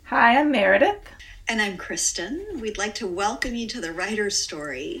Hi, I'm Meredith, And I'm Kristen. We'd like to welcome you to the Writer's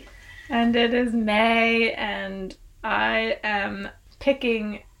Story. and it is May, and I am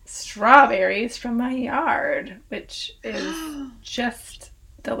picking strawberries from my yard, which is just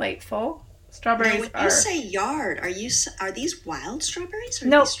delightful. Now, Strawberries when you are say yard, are these wild strawberries or are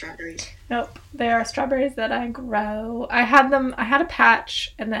these nope, strawberries? nope. They are strawberries that I grow. I had a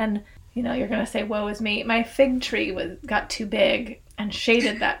patch, and then you're gonna say, "Woe is me." My fig tree got too big and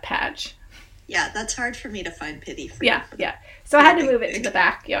shaded that patch. Yeah, that's hard for me to find pity for. Yeah, you yeah. So I had to big move it to the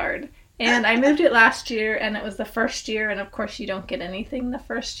backyard. And I moved it last year, and it was the first year, and of course you don't get anything the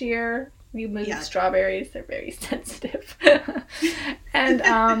first year. You move strawberries, they're very sensitive.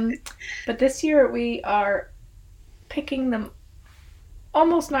 And but this year we are picking them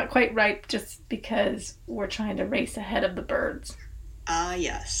almost not quite ripe just because we're trying to race ahead of the birds.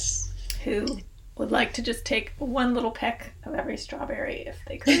 Yes. Who would like to just take one little peck of every strawberry if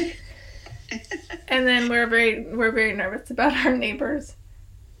they could. And then we're very nervous about our neighbor's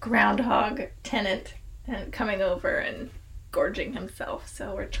groundhog tenant and coming over and gorging himself.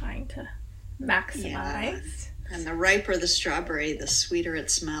 So we're trying to maximize. Yeah. And the riper the strawberry, the sweeter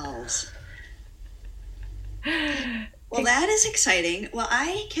it smells. Well, that is exciting. Well,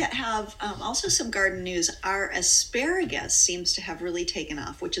 I have also some garden news. Our asparagus seems to have really taken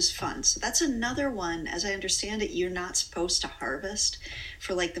off, which is fun. So that's another one, as I understand it, you're not supposed to harvest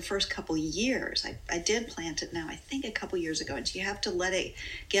for like the first couple years. I did plant it now, I think a couple years ago. And so you have to let it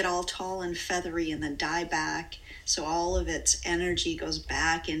get all tall and feathery and then die back. So all of its energy goes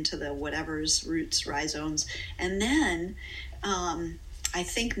back into the whatever's roots, rhizomes. And then I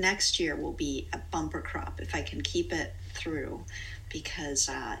think next year will be a bumper crop if I can keep it through, because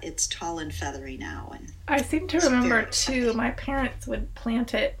it's tall and feathery now. And I seem to remember too, my parents would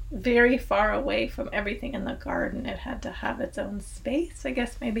plant it very far away from everything in the garden. It had to have its own space. I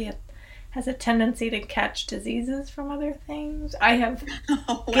guess maybe it has a tendency to catch diseases from other things. I have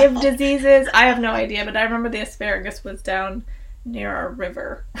give diseases. I have no idea, but I remember the asparagus was down near our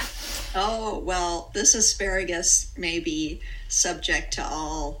river. Oh, well, this asparagus may be subject to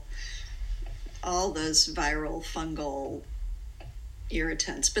all those viral fungal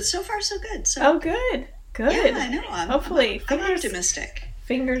irritants, but so far so good. So oh, good. Yeah, I know. Hopefully, I'm optimistic.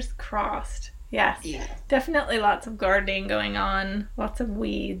 Fingers crossed. Yes. Yeah. Definitely lots of gardening going on, lots of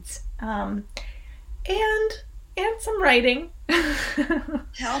weeds, and some writing.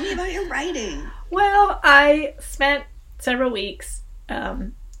 Tell me about your writing. Well, I spent several weeks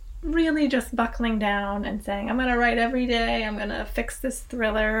really just buckling down and saying, I'm going to write every day, I'm going to fix this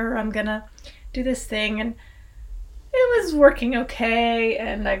thriller, I'm going to do this thing, and it was working okay,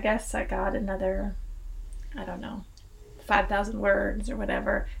 and I guess I got another, 5,000 words or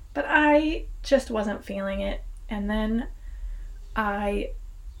whatever, but I just wasn't feeling it. And then I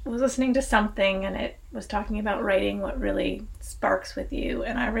was listening to something, and it was talking about writing what really sparks with you,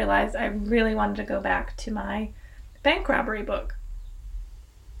 and I realized I really wanted to go back to my bank robbery book,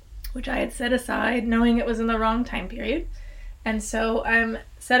 which I had set aside knowing it was in the wrong time period. And so I'm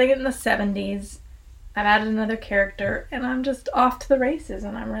setting it in the 70s. I've added another character, and I'm just off to the races,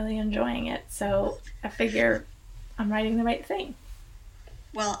 and I'm really enjoying it. So I figure I'm writing the right thing.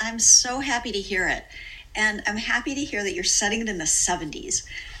 Well, I'm so happy to hear it. And I'm happy to hear that you're setting it in the 70s.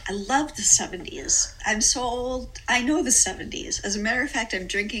 I love the 70s. I'm so old. I know the 70s. As a matter of fact, I'm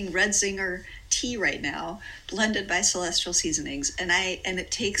drinking Red Zinger tea right now, blended by Celestial Seasonings, and it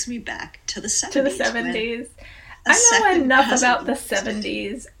takes me back to the 70s. To the 70s. I know enough about the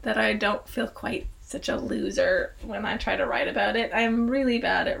 70s that I don't feel quite such a loser when I try to write about it. I'm really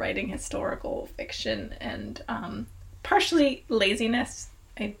bad at writing historical fiction, and partially laziness.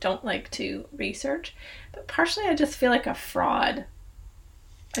 I don't like to research, but partially I just feel like a fraud.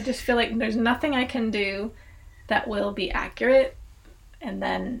 I just feel like there's nothing I can do that will be accurate, and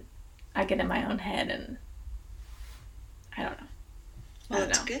then I get in my own head, and I don't know. Well,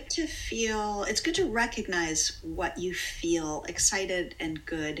 it's good to recognize what you feel excited and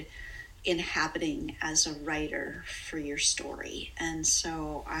good inhabiting as a writer for your story. And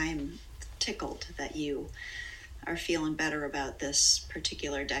so I'm tickled that you are feeling better about this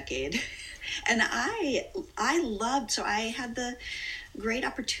particular decade. And I had the great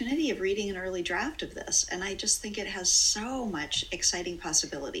opportunity of reading an early draft of this, and I just think it has so much exciting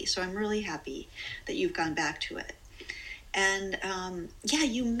possibility. So I'm really happy that you've gone back to it. And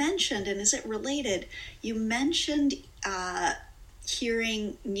you mentioned, and is it related? You mentioned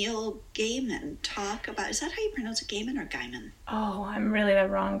hearing Neil Gaiman talk about, is that how you pronounce it, Gaiman or Gaiman? Oh, I'm really the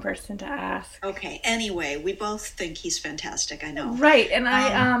wrong person to ask. Okay, anyway, we both think he's fantastic, I know. Right,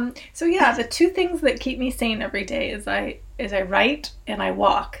 and so yeah, the two things that keep me sane every day is I write and I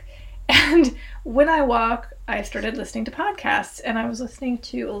walk. And when I walk, I started listening to podcasts, and I was listening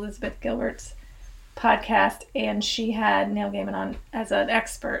to Elizabeth Gilbert's podcast, and she had Neil Gaiman on as an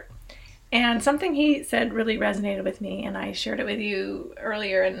expert. And something he said really resonated with me, and I shared it with you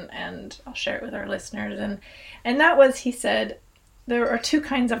earlier, and I'll share it with our listeners. And that was, he said, there are two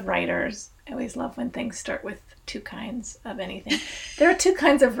kinds of writers. I always love when things start with two kinds of anything. There are two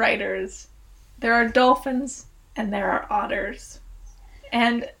kinds of writers. There are dolphins and there are otters.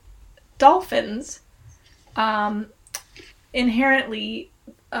 And dolphins, inherently,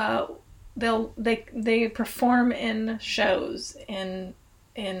 they perform in shows in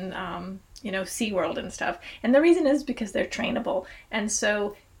SeaWorld and stuff. And the reason is because they're trainable. And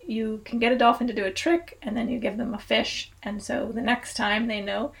so you can get a dolphin to do a trick, and then you give them a fish. And so the next time they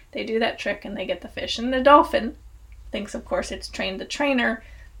know, they do that trick and they get the fish. And the dolphin thinks, of course, it's trained the trainer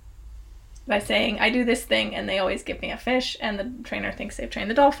by saying, I do this thing, and they always give me a fish. And the trainer thinks they've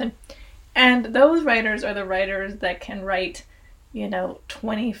trained the dolphin. And those writers are the writers that can write,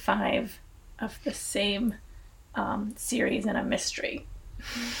 25 of the same series in a mystery.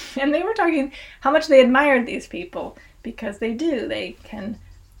 And they were talking how much they admired these people, because they do. They can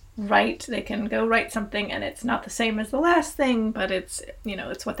go write something, and it's not the same as the last thing, but it's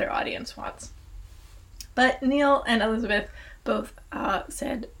what their audience wants. But Neil and Elizabeth both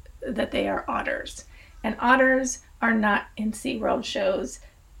said that they are otters. And otters are not in SeaWorld shows,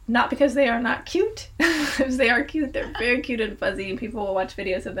 not because they are not cute, because they are cute. They're very cute and fuzzy, and people will watch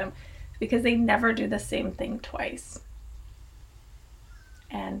videos of them, because they never do the same thing twice.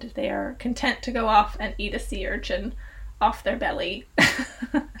 And they are content to go off and eat a sea urchin off their belly.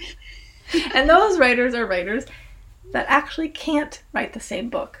 And those writers are writers that actually can't write the same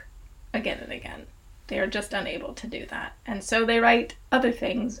book again and again. They are just unable to do that. And so they write other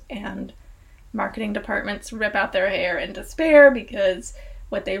things, and marketing departments rip out their hair in despair, because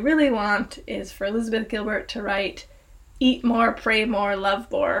what they really want is for Elizabeth Gilbert to write Eat More, Pray More, Love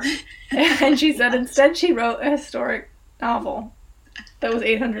More. And she said instead she wrote a historic novel that was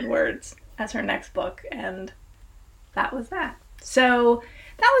 800 words as her next book, and that was that. So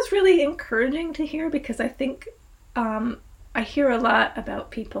that was really encouraging to hear, because I think I hear a lot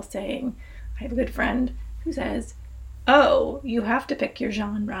about people saying, I have a good friend who says, oh, you have to pick your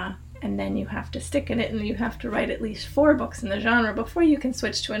genre, and then you have to stick in it, and you have to write at least 4 books in the genre before you can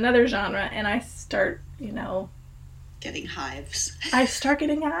switch to another genre. And I start, getting hives. I start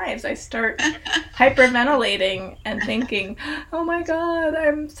getting hives. I start hyperventilating and thinking, oh my God,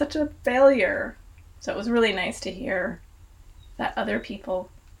 I'm such a failure. So it was really nice to hear that other people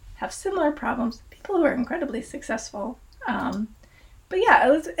have similar problems, people who are incredibly successful. But yeah,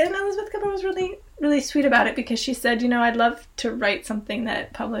 Elizabeth Gilbert was really, really sweet about it, because she said, I'd love to write something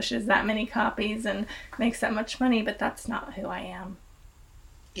that publishes that many copies and makes that much money, but that's not who I am.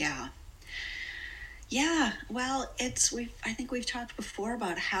 Yeah. Yeah, well, I think we've talked before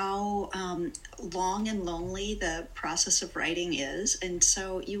about how long and lonely the process of writing is, and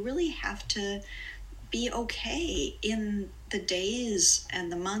so you really have to be okay in the days and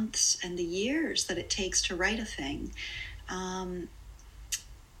the months and the years that it takes to write a thing,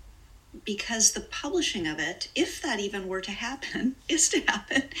 because the publishing of it, if that even were to happen, is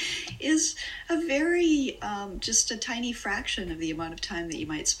a very, just a tiny fraction of the amount of time that you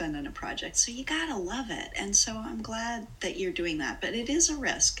might spend on a project. So you gotta love it. And so I'm glad that you're doing that, but it is a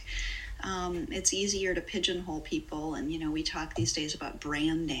risk. It's easier to pigeonhole people. And, we talk these days about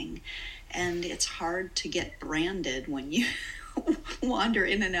branding, and it's hard to get branded when you wander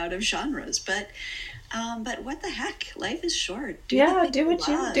in and out of genres. But what the heck? Life is short. Do what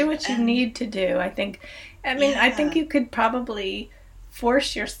you need to do. I think you could probably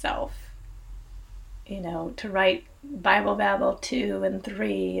force yourself, to write Bible Babble 2 and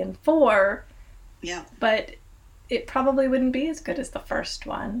 3 and 4. Yeah. But it probably wouldn't be as good as the first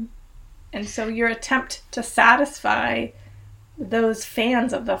one. And so your attempt to satisfy those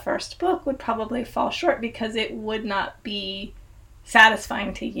fans of the first book would probably fall short, because it would not be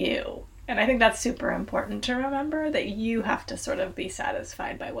satisfying to you. And I think that's super important to remember, that you have to sort of be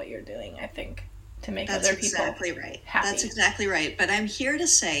satisfied by what you're doing, I think, to make other people exactly right. happy. That's exactly right. But I'm here to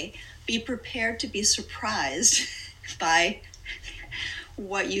say, be prepared to be surprised by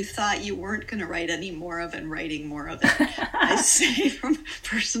what you thought you weren't going to write any more of and writing more of it. I say from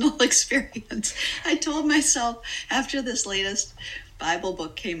personal experience. I told myself after this latest Bible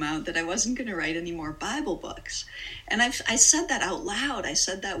book came out that I wasn't going to write any more Bible books. And I said that out loud. I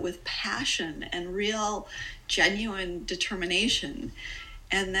said that with passion and real, genuine determination.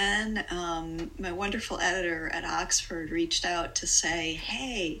 And then my wonderful editor at Oxford reached out to say,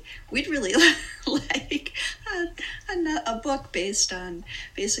 hey, we'd really like a book based on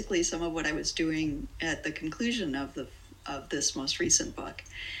basically some of what I was doing at the conclusion of this most recent book.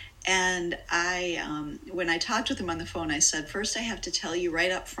 And when I talked with him on the phone, I said, first I have to tell you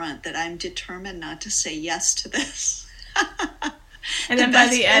right up front that I'm determined not to say yes to this. And then by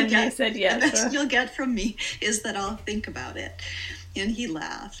the end, you said yes. The best you'll get from me is that I'll think about it. And he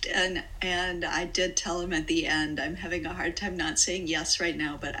laughed. And I did tell him at the end, I'm having a hard time not saying yes right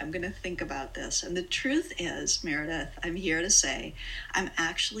now, but I'm going to think about this. And the truth is, Meredith, I'm here to say I'm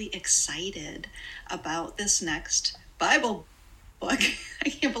actually excited about this next Bible book. I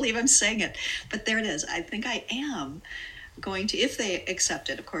can't believe I'm saying it, but there it is. I think I am going to, if they accept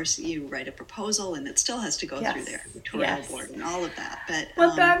it. Of course, you write a proposal and it still has to go through their editorial board and all of that.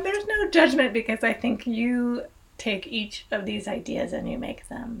 But there's no judgment, because I think you take each of these ideas and you make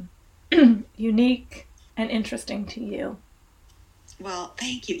them unique and interesting to you. Well,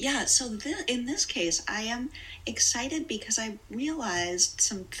 thank you. Yeah, so in this case, I am excited because I realized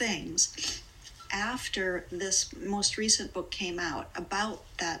some things after this most recent book came out about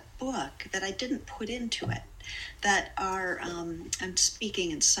that book that I didn't put into it, that are, I'm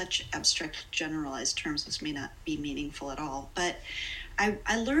speaking in such abstract, generalized terms, this may not be meaningful at all, but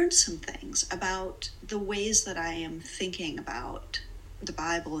I learned some things about the ways that I am thinking about the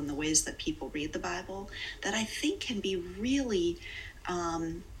Bible and the ways that people read the Bible that I think can be really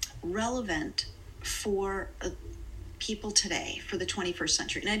relevant for people today, for the 21st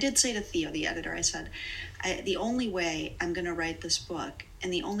century. And I did say to Theo, the editor, I said, the only way I'm going to write this book,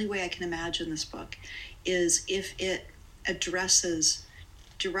 and the only way I can imagine this book, is if it addresses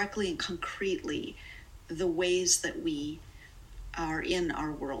directly and concretely the ways that we are in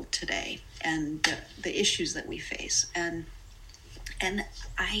our world today and the issues that we face. And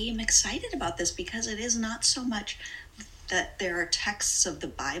I am excited about this because it is not so much that there are texts of the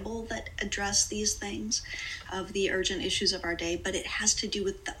Bible that address these things, of the urgent issues of our day, but it has to do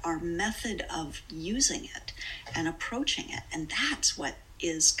with our method of using it and approaching it. And that's what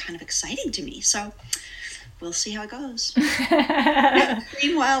is kind of exciting to me. So we'll see how it goes.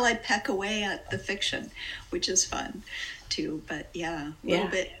 Meanwhile, I peck away at the fiction, which is fun too. But a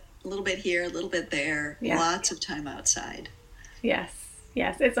little bit here, a little bit there, lots of time outside. Yes,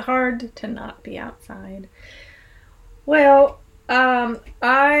 it's hard to not be outside. Well,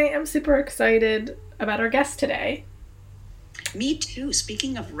 I am super excited about our guest today. Me too.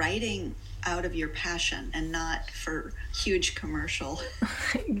 Speaking of writing out of your passion and not for huge commercial.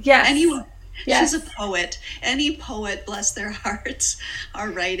 Yes. Anyone. Yes. She's a poet. Any poet, bless their hearts, are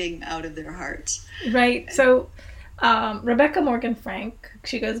writing out of their hearts. Right. So Rebecca Morgan Frank,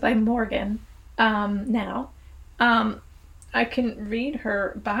 she goes by Morgan now. I can read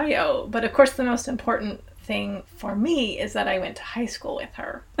her bio, but of course the most important thing for me is that I went to high school with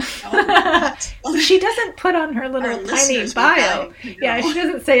her. She doesn't put on her little tiny bio. Yeah, she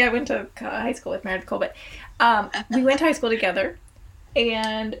doesn't say I went to high school with Meredith Cole, but we went to high school together,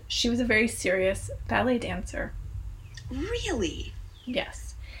 and she was a very serious ballet dancer. Really?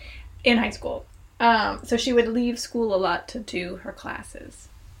 Yes, in high school. So she would leave school a lot to do her classes.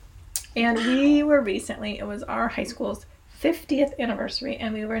 And we were recently, it was our high school's 50th anniversary,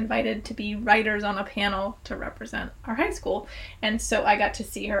 and we were invited to be writers on a panel to represent our high school. And so I got to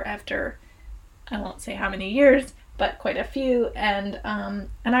see her after, I won't say how many years, but quite a few. And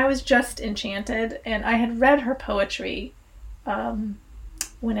I was just enchanted. And I had read her poetry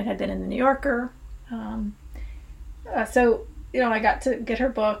when it had been in the New Yorker. So, I got to get her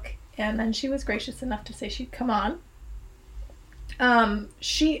book, and then she was gracious enough to say she'd come on.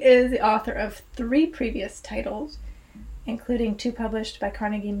 She is the author of 3 previous titles, including 2 published by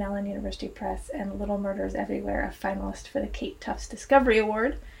Carnegie Mellon University Press and Little Murders Everywhere, a finalist for the Kate Tufts Discovery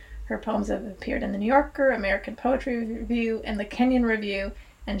Award. Her poems have appeared in the New Yorker, American Poetry Review, and the Kenyon Review,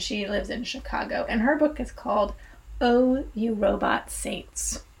 and she lives in Chicago. And her book is called Oh, You Robot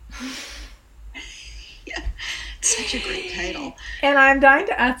Saints. Yeah, such a great title. And I'm dying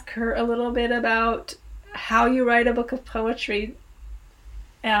to ask her a little bit about how you write a book of poetry,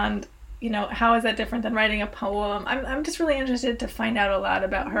 and how is that different than writing a poem? I'm just really interested to find out a lot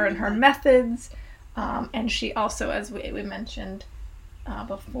about her and her methods. And she also, as we mentioned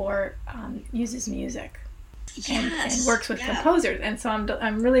before, uses music and works with composers. And so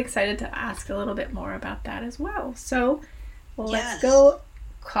I'm really excited to ask a little bit more about that as well. So let's go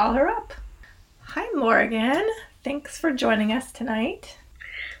call her up. Hi, Morgan. Thanks for joining us tonight.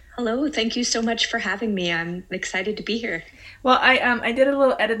 Hello, thank you so much for having me. I'm excited to be here. Well, I did a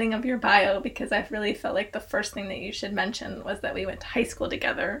little editing of your bio because I really felt like the first thing that you should mention was that we went to high school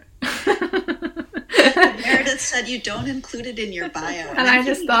together. Meredith said you don't include it in your bio. And I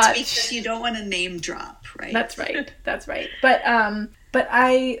just thought... It's because you don't want to name drop, right? That's right. That's right. But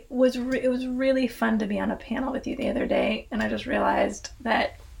it was really fun to be on a panel with you the other day, and I just realized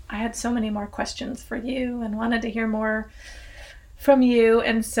that I had so many more questions for you and wanted to hear more from you,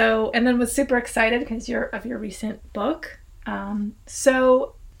 and then was super excited because of your recent book.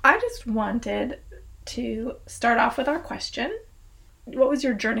 So I just wanted to start off with our question. What was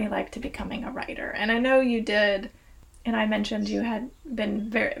your journey like to becoming a writer? And I know you did, and I mentioned you had been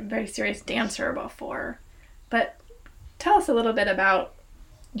very, very serious dancer before, but tell us a little bit about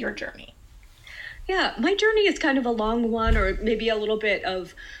your journey. Yeah, my journey is kind of a long one, or maybe a little bit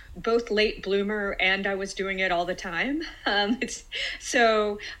of both late bloomer and I was doing it all the time. I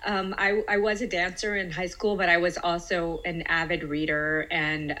was a dancer in high school, but I was also an avid reader,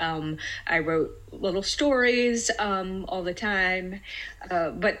 and I wrote little stories all the time.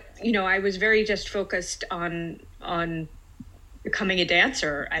 But I was very just focused on becoming a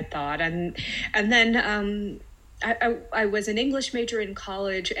dancer, I thought, and then I was an English major in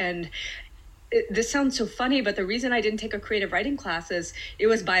college, and this sounds so funny, but the reason I didn't take a creative writing class is it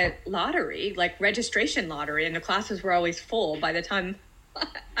was by lottery, like registration lottery, and the classes were always full by the time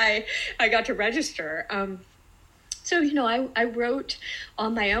I got to register. So, I wrote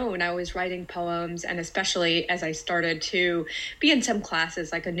on my own. I was writing poems, and especially as I started to be in some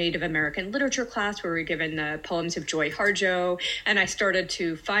classes, like a Native American literature class where we were given the poems of Joy Harjo, and I started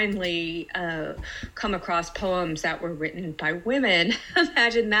to finally come across poems that were written by women.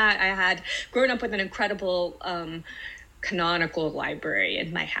 Imagine that. I had grown up with an incredible canonical library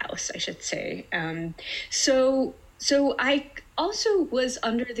in my house, I should say. So I also was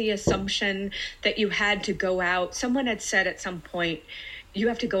under the assumption that you had to go out. Someone had said at some point, you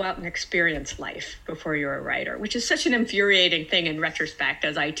have to go out and experience life before you're a writer, which is such an infuriating thing in retrospect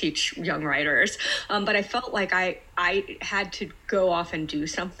as I teach young writers. But I felt like I had to go off and do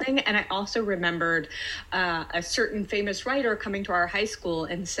something. And I also remembered a certain famous writer coming to our high school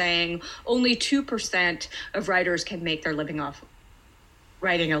and saying only 2% of writers can make their living off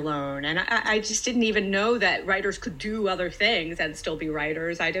writing alone. And I just didn't even know that writers could do other things and still be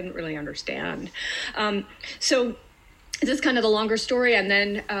writers. I didn't really understand. So this is kind of the longer story. And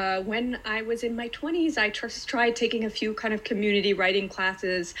then when I was in my 20s, I tried taking a few kind of community writing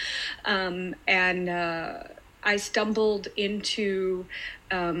classes. And I stumbled into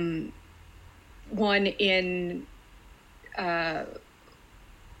one in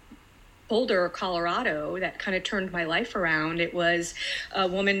Boulder, Colorado, that kind of turned my life around. It was a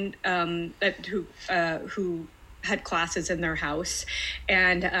woman who had classes in their house,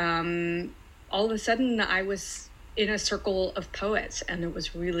 and all of a sudden I was in a circle of poets, and it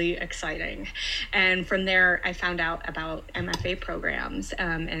was really exciting. And from there, I found out about MFA programs.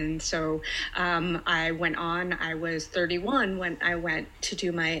 And so I went on. I was 31 when I went to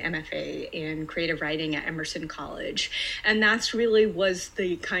do my MFA in creative writing at Emerson College. And that's really was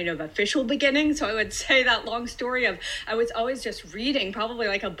the kind of official beginning. So I would say that long story of I was always just reading, probably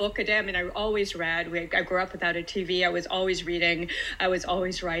like a book a day. I mean, I always read. I grew up without a TV. I was always reading. I was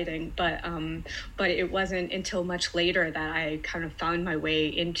always writing. But it wasn't until much later that I kind of found my way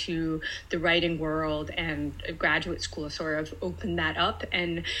into the writing world, and graduate school sort of opened that up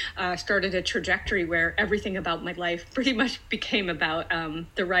and started a trajectory where everything about my life pretty much became about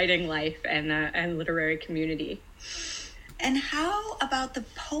the writing life and literary community. And how about the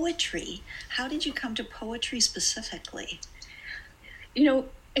poetry? How did you come to poetry specifically?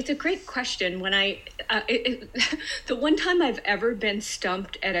 It's a great question. When the one time I've ever been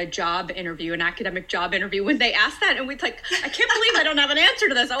stumped at a job interview, an academic job interview, when they asked that, and we'd like, I can't believe I don't have an answer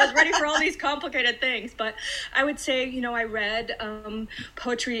to this. I was ready for all these complicated things. But I would say, I read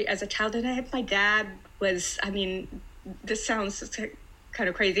poetry as a child, and my dad was, this sounds kind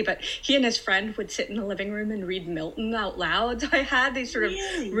of crazy, but he and his friend would sit in the living room and read Milton out loud. So I had these sort of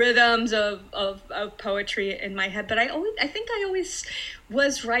rhythms of poetry in my head. But I think I always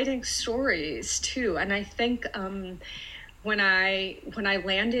was writing stories too. And I think when I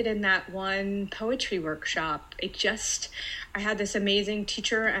landed in that one poetry workshop, I had this amazing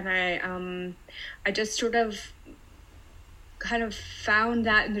teacher, and I just sort of kind of found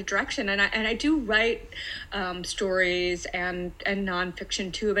that in the direction, and I do write stories and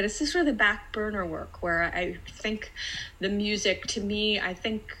nonfiction too, but it's just sort of the back burner work where I think the music, to me, I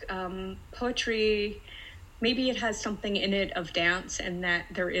think poetry maybe it has something in it of dance, and that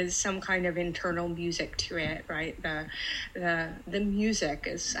there is some kind of internal music to it, right? The music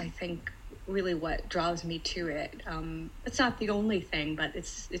is, I think, really what draws me to it. It's not the only thing, but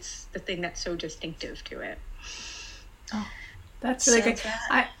it's the thing that's so distinctive to it. Oh, that's really good.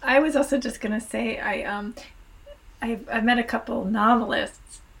 I was also just gonna say I've met a couple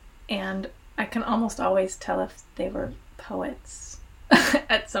novelists, and I can almost always tell if they were poets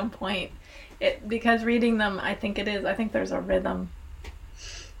at some point. Because reading them, I think there's a rhythm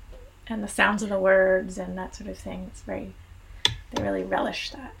and the sounds of the words and that sort of thing. They really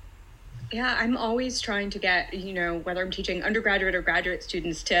relish that. Yeah, I'm always trying to get, whether I'm teaching undergraduate or graduate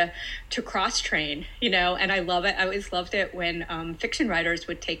students to cross-train, and I love it. I always loved it when fiction writers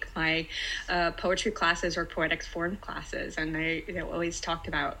would take my poetry classes or poetics form classes, and they always talked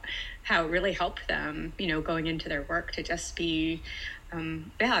about how it really helped them, going into their work to just be,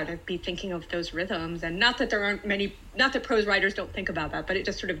 to be thinking of those rhythms. And not that there aren't many, not that prose writers don't think about that, but it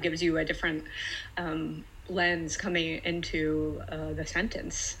just sort of gives you a different lens coming into the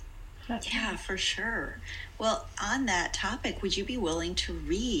sentence. Yeah, for sure. Well, on that topic, would you be willing to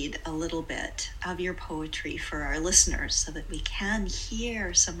read a little bit of your poetry for our listeners so that we can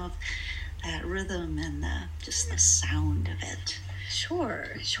hear some of that rhythm and just the sound of it? Sure.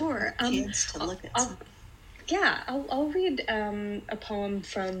 Chance to look at some. Yeah, I'll read a poem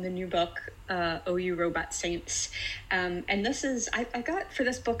from the new book, Oh You Robot Saints. And this is, I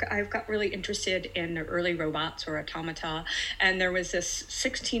got really interested in early robots or automata. And there was this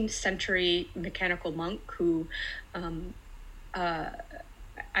 16th century mechanical monk who I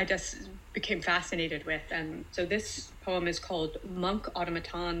just became fascinated with. And so this poem is called Monk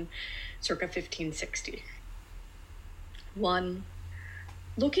Automaton, circa 1560. 1.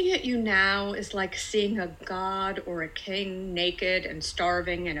 Looking at you now is like seeing a god or a king naked and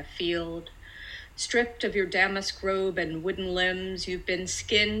starving in a field. Stripped of your damask robe and wooden limbs, you've been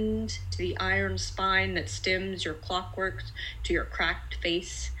skinned to the iron spine that stems your clockwork to your cracked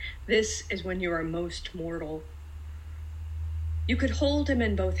face. This is when you are most mortal. You could hold him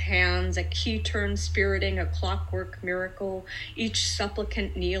in both hands, a key turn spiriting a clockwork miracle, each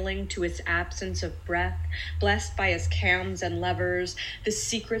supplicant kneeling to his absence of breath, blessed by his cams and levers, the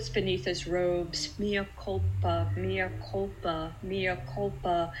secrets beneath his robes. Mea culpa, mea culpa, mea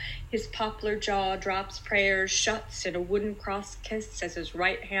culpa. His poplar jaw drops prayers, shuts in a wooden cross kiss as his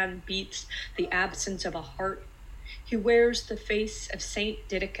right hand beats the absence of a heart. He wears the face of Saint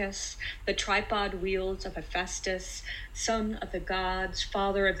Didacus, the tripod wheels of Hephaestus, son of the gods,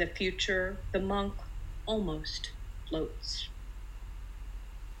 father of the future. The monk almost floats.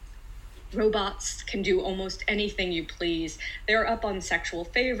 Robots can do almost anything you please. They're up on sexual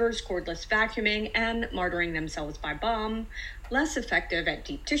favors, cordless vacuuming, and martyring themselves by bomb. Less effective at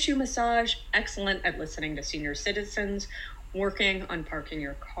deep tissue massage, excellent at listening to senior citizens, working on parking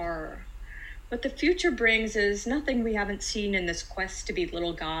your car. What the future brings is nothing we haven't seen in this quest to be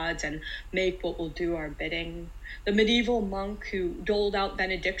little gods and make what will do our bidding. The medieval monk who doled out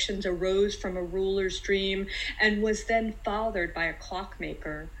benedictions arose from a ruler's dream and was then fathered by a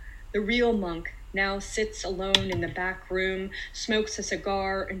clockmaker. The real monk now sits alone in the back room, smokes a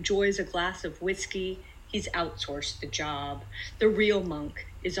cigar, enjoys a glass of whiskey. He's outsourced the job. The real monk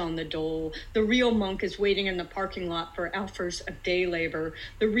is on the dole. The real monk is waiting in the parking lot for offers of day labor.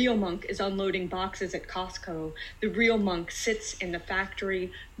 The real monk is unloading boxes at Costco. The real monk sits in the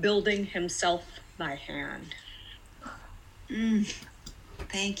factory building himself by hand.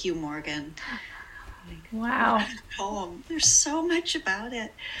 Thank you, Morgan. Wow. Poem. There's so much about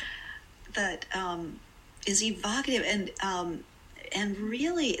it that is evocative and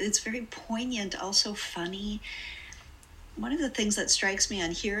really it's very poignant, also funny. One of the things that strikes me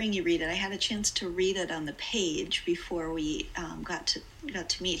on hearing you read it, I had a chance to read it on the page before we got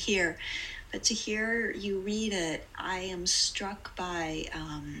to meet here, but to hear you read it, I am struck by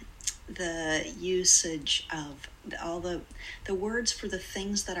the usage of all the words for the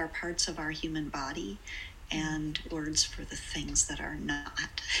things that are parts of our human body and words for the things that are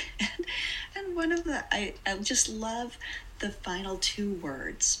not. And one of I just love the final two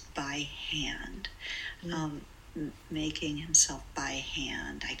words, by hand. Making himself by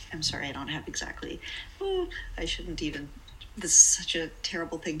hand. I'm sorry, I don't have exactly. I shouldn't even. This is such a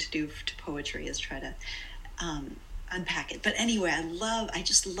terrible thing to do to poetry, is try to unpack it. But anyway, I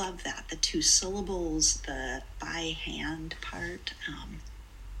just love that, the two syllables, the by hand part.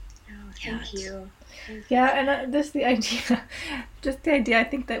 Thank you. Yeah, and the idea. I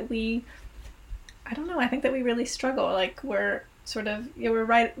think that I think that we really struggle. Like we're sort of, we're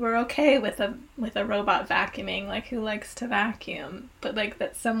right. We're okay with a robot vacuuming. Like, who likes to vacuum? But like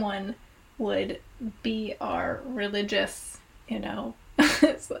that someone would be our religious, they're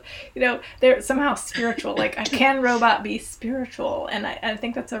somehow spiritual. Like, can robot be spiritual? And I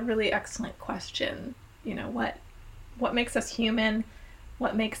think that's a really excellent question. What makes us human?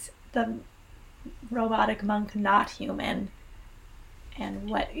 What makes the robotic monk not human?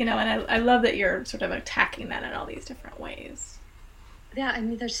 And I love that you're sort of attacking that in all these different ways. Yeah, I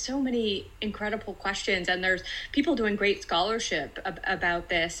mean, there's so many incredible questions, and there's people doing great scholarship about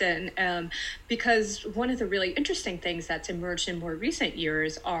this. And because one of the really interesting things that's emerged in more recent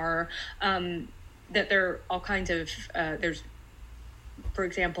years are that there are all kinds of, there's, for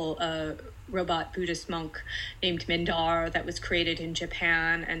example, a robot Buddhist monk named Mindar that was created in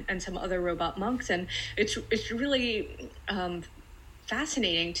Japan, and some other robot monks. And it's really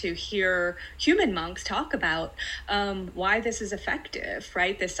fascinating to hear human monks talk about why this is effective,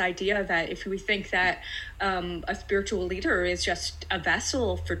 right? This idea that if we think that a spiritual leader is just a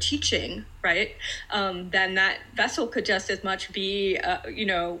vessel for teaching, right, then that vessel could just as much be,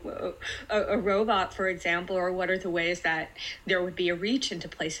 a robot, for example, or what are the ways that there would be a reach into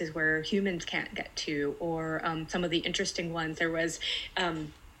places where humans can't get to, or some of the interesting ones. There was,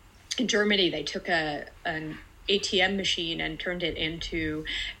 in Germany, they took an ATM machine and turned it into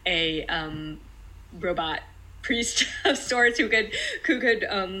a robot priest of sorts who could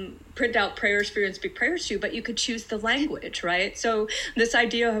print out prayers for you and speak prayers to you, but you could choose the language, right? So this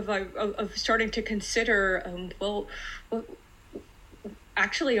idea of starting to consider,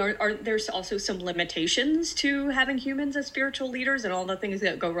 actually, aren't there's also some limitations to having humans as spiritual leaders and all the things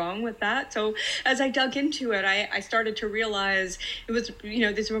that go wrong with that? So as I dug into it, I started to realize it was,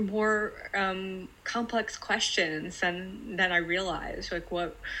 these were more complex questions than I realized, like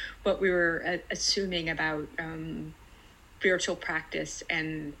what we were assuming about spiritual practice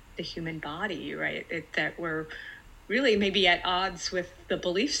and the human body, right? That we're really maybe at odds with the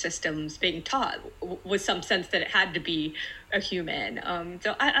belief systems being taught, with some sense that it had to be a human.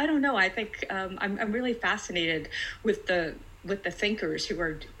 So I don't know. I think I'm really fascinated with the thinkers who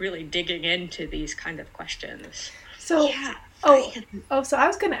are really digging into these kind of questions. So yeah. So I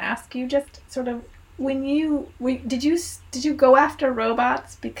was going to ask you, just sort of, did you go after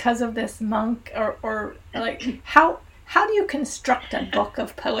robots because of this monk, or like how do you construct a book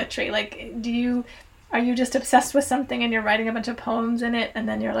of poetry? Like, are you just obsessed with something and you're writing a bunch of poems in it, and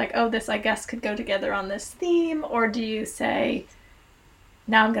then you're like, oh, this I guess could go together on this theme? Or do you say,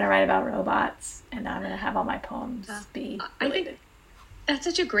 now I'm going to write about robots and now I'm going to have all my poems be related? I think that's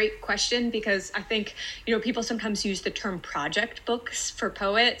such a great question, because I think, people sometimes use the term project books for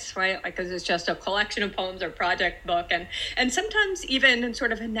poets, right? Like, because it's just a collection of poems or project book. And sometimes even in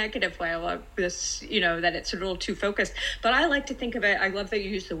sort of a negative way, like this, that it's a little too focused. But I like to think of it, I love that you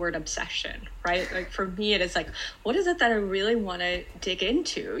use the word obsession, right? Like, for me, it is like, what is it that I really want to dig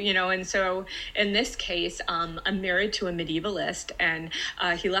into, And so in this case, I'm married to a medievalist, and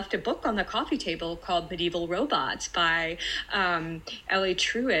he left a book on the coffee table called Medieval Robots by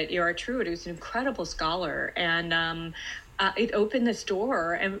E.R. Truitt, who's an incredible scholar, and it opened this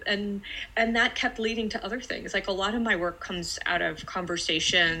door, and that kept leading to other things. Like, a lot of my work comes out of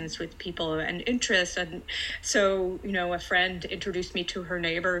conversations with people and interests, and so a friend introduced me to her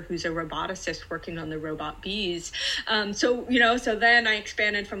neighbor who's a roboticist working on the robot bees. So then I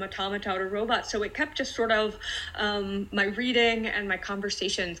expanded from automata to robot. So it kept just sort of my reading and my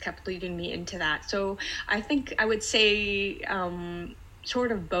conversations kept leading me into that. So I think I would say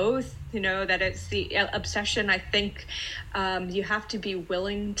sort of both, that it's the obsession. I think you have to be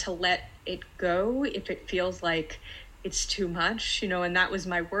willing to let it go if it feels like it's too much, and that was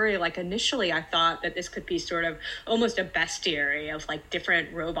my worry. Like, initially I thought that this could be sort of almost a bestiary of like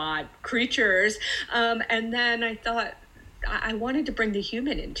different robot creatures. And then I thought, I wanted to bring the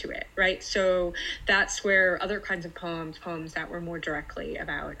human into it, right? So that's where other kinds of poems that were more directly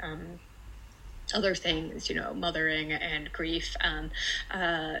about other things, mothering and grief.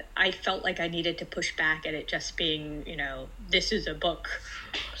 I felt like I needed to push back at it just being, this is a book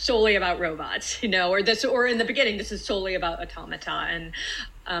solely about robots, or in the beginning, this is solely about automata. And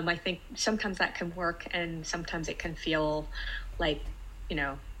I think sometimes that can work, and sometimes it can feel like,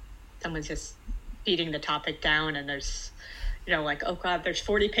 someone's just beating the topic down, and there's, like, oh God, there's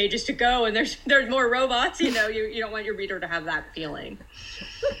 40 pages to go and there's more robots, you don't want your reader to have that feeling.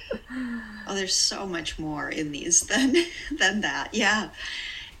 Oh, there's so much more in these than that. Yeah.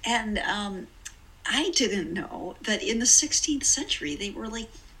 And I didn't know that in the 16th century, they were like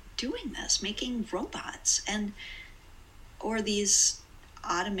doing this, making robots or these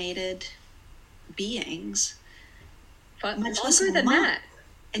automated beings. But much longer than that.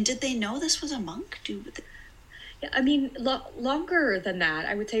 And did they know this was a monk? I mean, longer than that,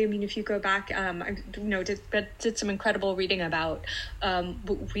 I would say. I mean, if you go back, I did some incredible reading about.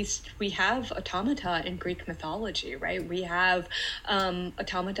 We have automata in Greek mythology, right? We have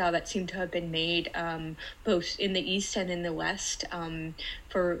automata that seem to have been made both in the East and in the West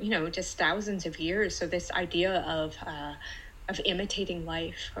for just thousands of years. So this idea of imitating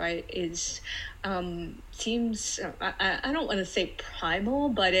life, right, is seems I don't want to say primal,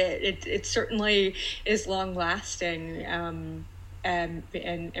 but it certainly is long lasting, and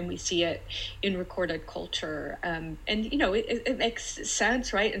we see it in recorded culture, and it makes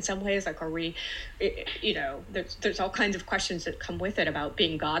sense, right? In some ways, like, are we, there's all kinds of questions that come with it about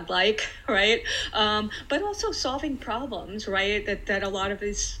being godlike, right? But also solving problems, right? That a lot of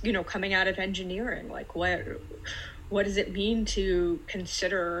is coming out of engineering, like what does it mean to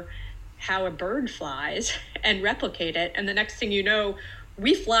consider how a bird flies and replicate it? And the next thing you know,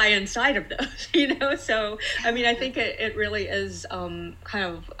 we fly inside of those, So, I mean, I think it really is kind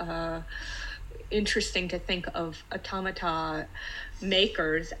of interesting to think of automata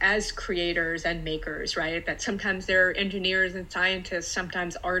makers as creators and makers, right? That sometimes they're engineers and scientists,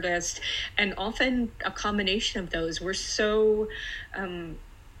 sometimes artists, and often a combination of those. We're so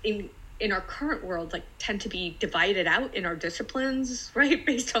in our current world, like, tend to be divided out in our disciplines, right,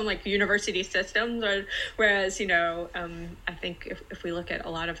 based on like university systems, whereas I think if we look at a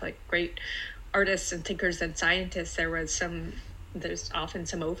lot of like great artists and thinkers and scientists, there's often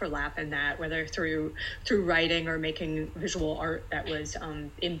some overlap in that, whether through writing or making visual art that was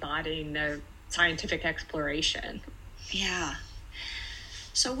embodying the scientific exploration. Yeah.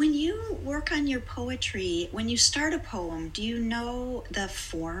 So when you work on your poetry, when you start a poem, do you know the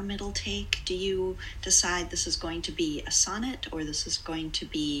form it'll take? Do you decide this is going to be a sonnet or this is going to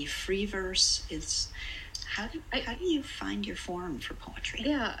be free verse? How do you find your form for poetry?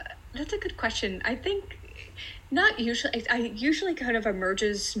 Yeah, that's a good question. I think not usually. I usually kind of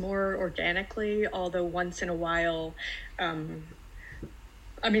emerges more organically, although once in a while,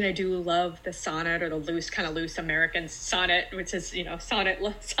 I mean, I do love the sonnet, or the loose American sonnet, which is,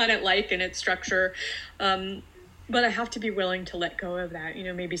 sonnet-like in its structure. But I have to be willing to let go of that.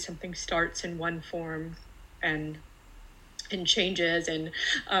 Maybe something starts in one form and changes. And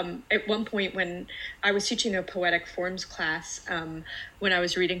at one point when I was teaching a poetic forms class, when I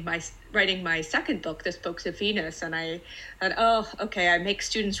was writing my second book, This Book's of Venus, and I thought, oh, okay, I make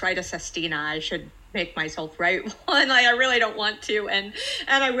students write a sestina, I should make myself write one. I really don't want to. And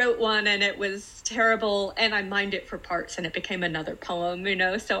I wrote one, and it was terrible, and I mined it for parts, and it became another poem,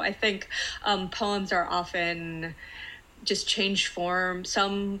 So I think poems are often just change form.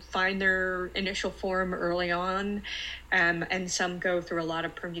 Some find their initial form early on, and some go through a lot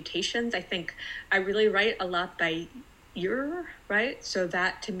of permutations. I think I really write a lot by ear, right? So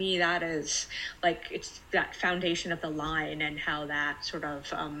that, to me, that is like, it's that foundation of the line, and how that sort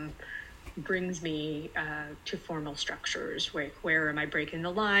of brings me to formal structures. Where am I breaking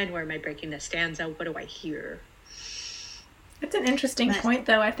the line? Where am I breaking the stanza? What do I hear? It's an interesting point,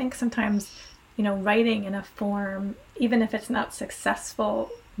 though. I think sometimes, writing in a form, even if it's not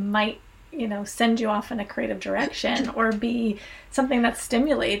successful, might, send you off in a creative direction, or be something that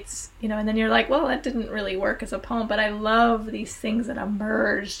stimulates, and then you're like, well, that didn't really work as a poem, but I love these things that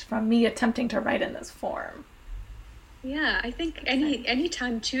emerged from me attempting to write in this form. Yeah, I think any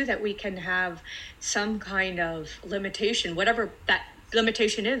time too that we can have some kind of limitation, whatever that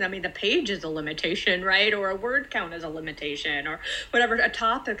limitation is. I mean, the page is a limitation, right? Or a word count is a limitation, or whatever, a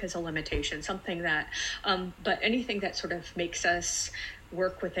topic is a limitation, something that, but anything that sort of makes us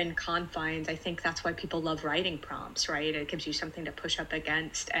work within confines. I think that's why people love writing prompts, right? It gives you something to push up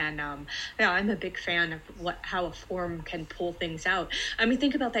against. And I'm a big fan of how a form can pull things out. I mean,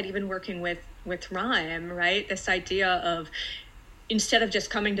 think about that even working with rhyme, right? This idea of, instead of just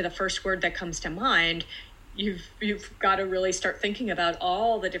coming to the first word that comes to mind, you've got to really start thinking about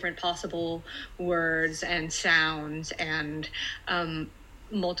all the different possible words and sounds and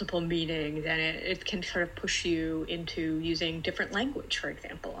multiple meanings, and it can sort of push you into using different language, for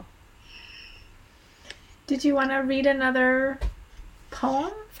example. Did you want to read another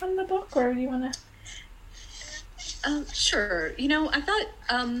poem from the book, or do you want to? Sure. I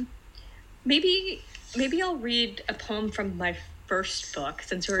thought maybe I'll read a poem from my first book,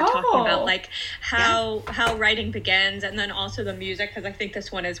 since we were talking about like how writing begins, and then also the music, because I think this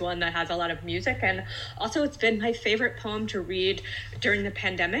one is one that has a lot of music, and also it's been my favorite poem to read during the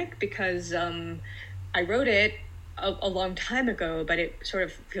pandemic, because I wrote it a long time ago, but it sort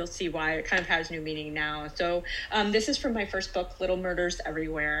of, you'll see why it kind of has new meaning now. So this is from my first book, Little Murders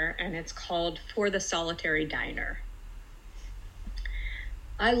Everywhere, and it's called For the Solitary Diner.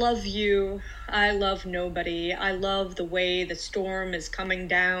 I love you. I love nobody. I love the way the storm is coming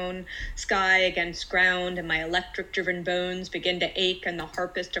down, sky against ground, and my electric-driven bones begin to ache, and the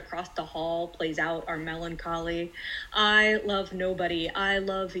harpist across the hall plays out our melancholy. I love nobody. I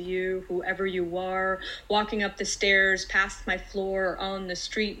love you, whoever you are, walking up the stairs, past my floor, or on the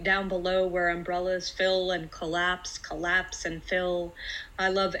street down below where umbrellas fill and collapse, collapse and fill. I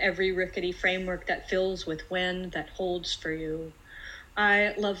love every rickety framework that fills with wind that holds for you.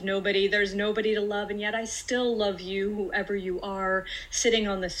 I love nobody. There's nobody to love, and yet I still love you, whoever you are, sitting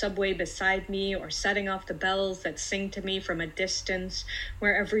on the subway beside me or setting off the bells that sing to me from a distance,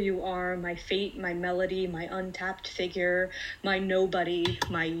 wherever you are, my fate, my melody, my untapped figure, my nobody,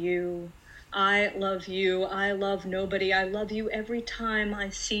 my you. I love you. I love nobody. I love you every time I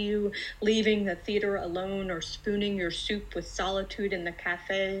see you leaving the theater alone or spooning your soup with solitude in the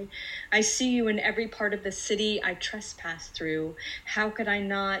cafe. I see you in every part of the city I trespass through. How could I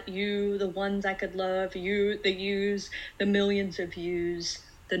not? You, the ones I could love, you, the yous, the millions of yous,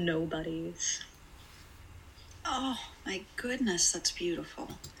 the nobodies. Oh, my goodness, that's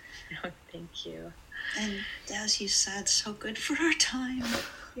beautiful. Oh, thank you. And as you said, so good for our time.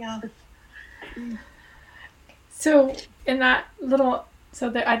 Yeah. So in that little,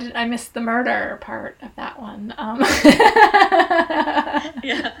 I missed the murder part of that one.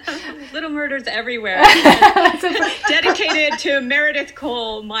 Yeah, little murders everywhere. Dedicated to Meredith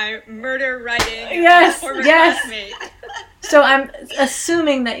Cole, my murder writing former classmate. So I'm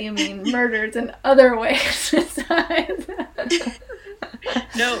assuming that you mean murders in other ways besides.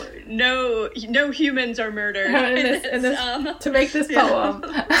 No humans are murdered to make this poem.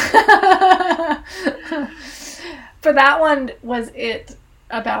 For that one, was it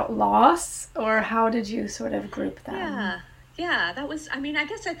about loss, or how did you sort of group them? Yeah, that was, I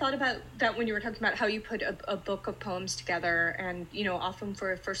guess I thought about that when you were talking about how you put a book of poems together, and, often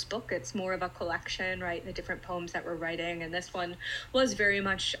for a first book, it's more of a collection, right? The different poems that we're writing, and this one was very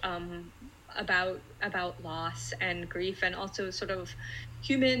much about loss and grief, and also sort of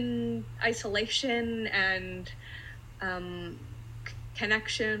human isolation and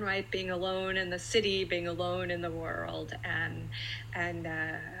connection, right? Being alone in the city, being alone in the world, and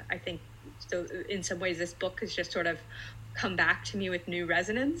I think so. In some ways, this book has just sort of come back to me with new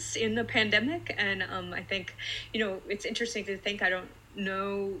resonance in the pandemic, and I think it's interesting to think. I don't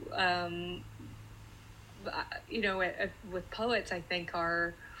know, with poets, I think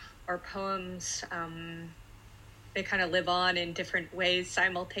our poems, they kind of live on in different ways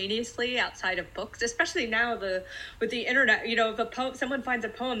simultaneously outside of books, especially now with the internet. If someone finds a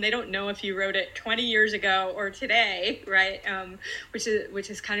poem, they don't know if you wrote it 20 years ago or today, right? Which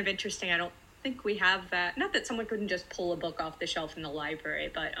is kind of interesting. I don't think we have that. Not that someone couldn't just pull a book off the shelf in the library,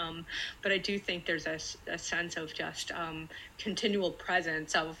 but I do think there's a sense of just continual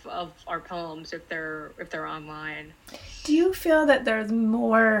presence of our poems if they're online. Do you feel that there's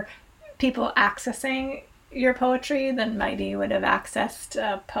more people accessing your poetry than maybe you would have accessed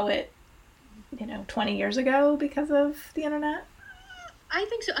a poet 20 years ago because of the internet? I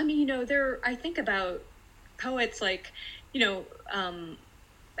think so. I think about poets like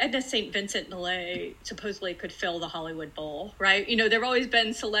Edna St. Vincent Millay supposedly could fill the Hollywood Bowl, right? There have always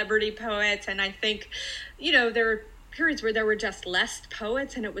been celebrity poets, and I think there were periods where there were just less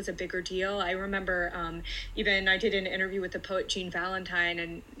poets and it was a bigger deal. I remember even I did an interview with the poet Jean Valentine,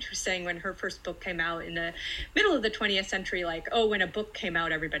 and she was saying when her first book came out in the middle of the 20th century, like, when a book came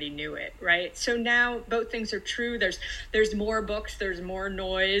out, everybody knew it, right? So now both things are true. There's more books, there's more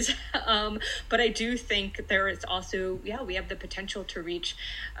noise, but I do think there is also, we have the potential to reach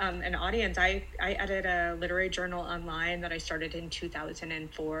an audience. I edit a literary journal online that I started in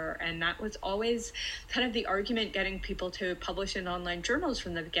 2004, and that was always kind of the argument getting people to publish in online journals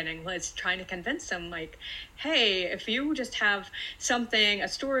from the beginning, was trying to convince them, like, hey, if you just have something, a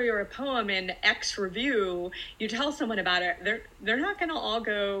story or a poem in X review, you tell someone about it, they're not going to all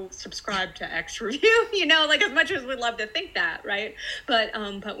go subscribe to X review, like, as much as we'd love to think that, right? But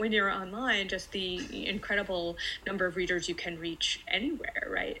when you're online, just the incredible number of readers you can reach anywhere,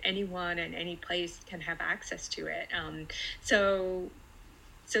 right? Anyone in any place can have access to it. So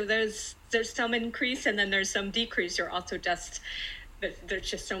there's some increase, and then there's some decrease. You're also there's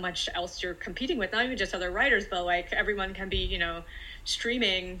just so much else you're competing with, not even just other writers, but like everyone can be,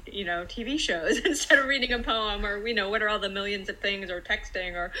 streaming, TV shows instead of reading a poem, or, what are all the millions of things, or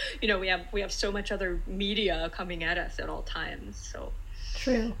texting, or, we have so much other media coming at us at all times. So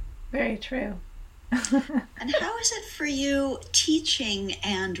true. Very true. And how is it for you teaching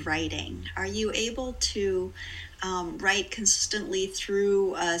and writing? Are you able to write consistently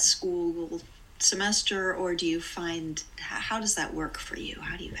through a school semester, or do you find, how does that work for you?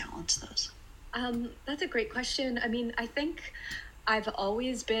 How do you balance those? That's a great question. I mean, I think I've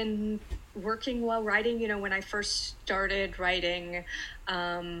always been working while writing. When I first started writing,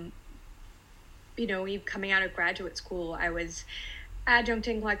 coming out of graduate school, I was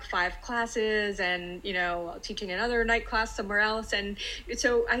adjuncting like 5 classes and teaching another night class somewhere else, and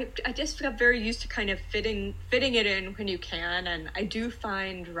so I just got very used to kind of fitting it in when you can. And I do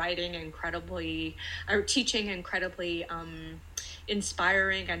find teaching incredibly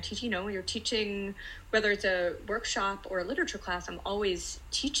inspiring. And teaching, when you're teaching, whether it's a workshop or a literature class, I'm always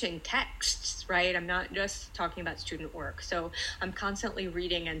teaching texts, right? I'm not just talking about student work. So I'm constantly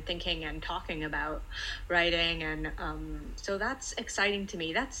reading and thinking and talking about writing. And so that's exciting to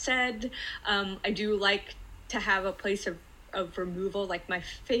me. That said, I do like to have a place of removal. Like, my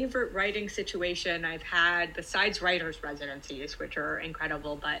favorite writing situation I've had, besides writers' residencies, which are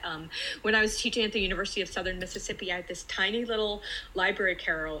incredible, but when I was teaching at the University of Southern Mississippi, I had this tiny little library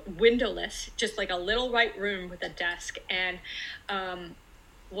carrel, windowless, just like a little white room with a desk. And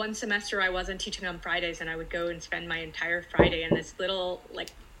one semester I wasn't teaching on Fridays, and I would go and spend my entire Friday in this little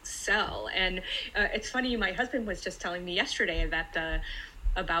cell. And it's funny, my husband was just telling me yesterday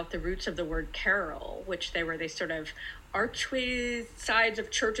about the roots of the word carol, which they sort of archways, sides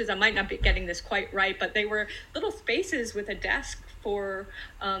of churches. I might not be getting this quite right, but they were little spaces with a desk for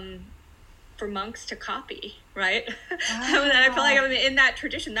monks to copy, right? Wow. And I feel like I'm in that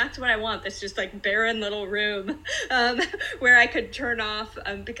tradition. That's what I want. This just barren little room where I could turn off,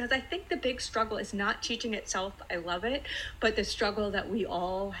 because I think the big struggle is not teaching itself. I love it, but the struggle that we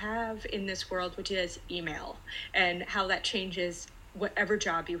all have in this world, which is email, and how that changes whatever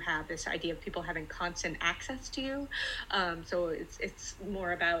job you have, this idea of people having constant access to you. So it's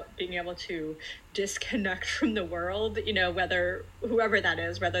more about being able to disconnect from the world, whether whoever that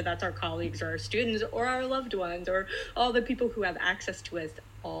is, whether that's our colleagues or our students or our loved ones or all the people who have access to us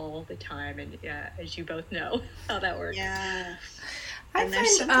all the time. And as you both know how that works. Yeah. And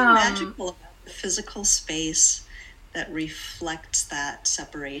there's something magical about the physical space that reflects that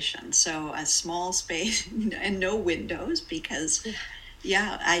separation. So a small space and no windows, because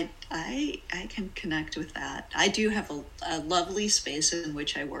I can connect with that. I do have a lovely space in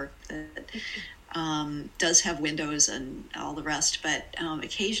which I work that does have windows and all the rest, but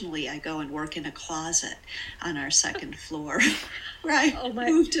occasionally I go and work in a closet on our second floor where I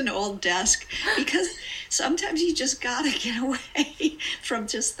moved an old desk, because sometimes you just gotta get away from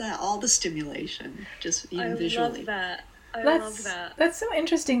just all the stimulation, just even visually. I love that. That's so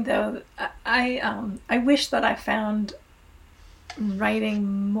interesting, though. I wish that I found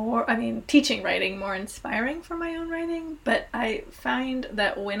teaching writing more inspiring for my own writing, but I find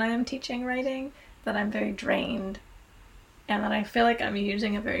that when I am teaching writing, that I'm very drained, and that I feel like I'm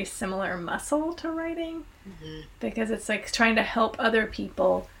using a very similar muscle to writing, because it's like trying to help other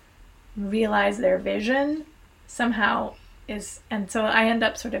people realize their vision somehow and so I end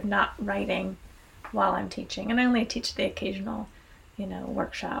up sort of not writing while I'm teaching, and I only teach the occasional,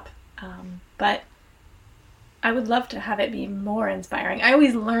 workshop, but I would love to have it be more inspiring. I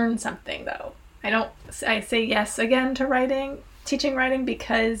always learn something, though. I say yes again to teaching writing,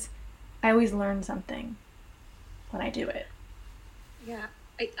 because I always learn something when I do it. Yeah,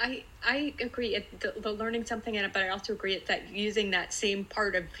 I agree. The learning something in it, but I also agree that using that same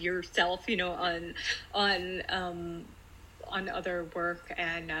part of yourself, on other work.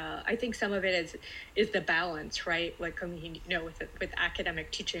 And I think some of it is the balance, right? Like, with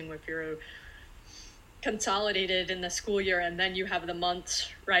academic teaching, if you're consolidated in the school year, and then you have the months,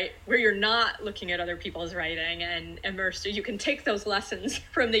 right, where you're not looking at other people's writing and immersed, you can take those lessons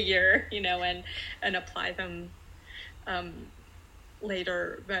from the year, and apply them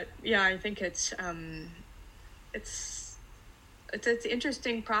later. But yeah, I think it's an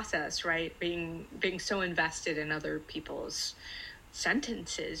interesting process, right? Being so invested in other people's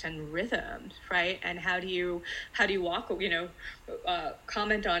sentences and rhythms, right? And how do you walk,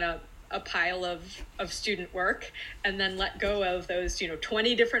 comment on a pile of student work and then let go of those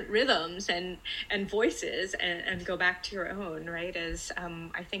 20 different rhythms and voices and go back to your own, right?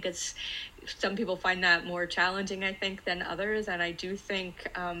 I think it's, some people find that more challenging, I think, than others. And I do think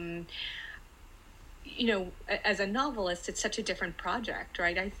as a novelist, it's such a different project,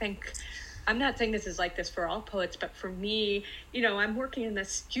 right? I think, I'm not saying this is like this for all poets, but for me, I'm working in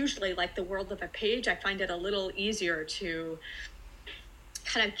this usually like the world of a page. I find it a little easier to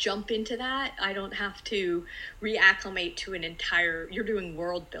kind of jump into that. I don't have to reacclimate to you're doing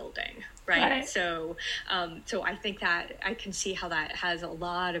world building, right? So I think that I can see how that has a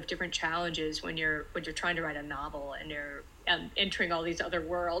lot of different challenges when you're trying to write a novel and you're entering all these other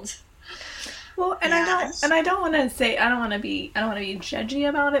worlds Well, and Yes. I don't want to say, I don't want to be judgy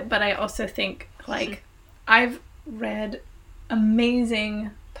about it, but I also think, like, I've read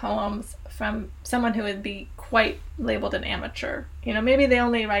amazing poems from someone who would be quite labeled an amateur. You know, maybe they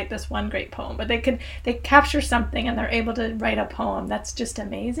only write this one great poem, but they capture something and they're able to write a poem that's just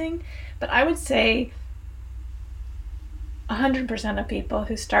amazing. But I would say 100% of people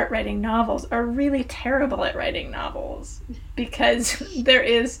who start writing novels are really terrible at writing novels, because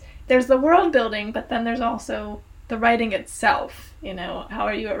there's the world building, but then there's also the writing itself. You know, how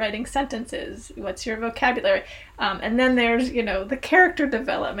are you at writing sentences? What's your vocabulary? And then there's, you know, the character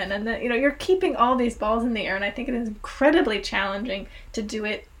development, and then, you know, you're keeping all these balls in the air, and I think it is incredibly challenging to do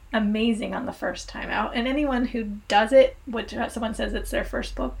it amazing on the first time out. And anyone who does it, which someone says it's their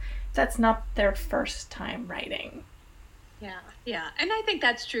first book, that's not their first time writing. Yeah, yeah, and I think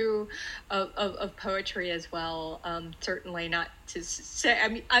that's true of poetry as well. Certainly not to say. I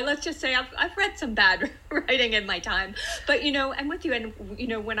mean, let's just say I've read some bad writing in my time, but you know, I'm with you. And you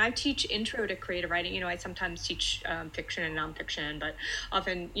know, when I teach intro to creative writing, you know, I sometimes teach fiction and nonfiction, but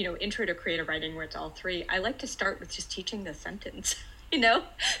often, you know, intro to creative writing, where it's all three. I like to start with just teaching the sentence. You know,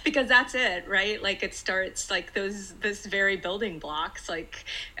 because that's it, right? Like, it starts like this very building blocks. Like,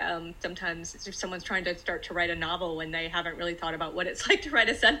 sometimes if someone's trying to start to write a novel when they haven't really thought about what it's like to write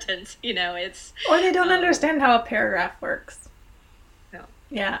a sentence, you know, it's, Or they don't understand how a paragraph works. no.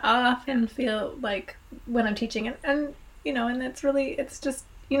 Yeah, I'll often feel like when I'm teaching it, and you know, and it's just,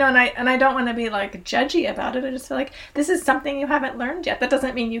 you know, and I don't want to be like judgy about it. I just feel like this is something you haven't learned yet. That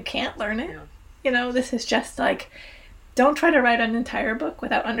doesn't mean you can't learn it. Yeah. You know, this is just like, don't try to write an entire book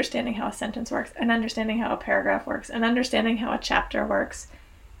without understanding how a sentence works, and understanding how a paragraph works, and understanding how a chapter works,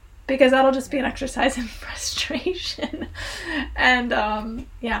 because that'll just be an exercise in frustration. And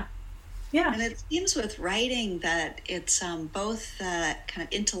yeah. And it seems with writing that it's both the kind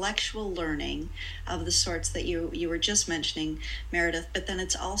of intellectual learning of the sorts that you were just mentioning, Meredith, but then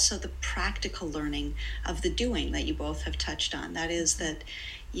it's also the practical learning of the doing that you both have touched on. That is that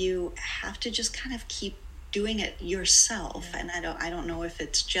you have to just kind of keep doing it yourself. And I don't know if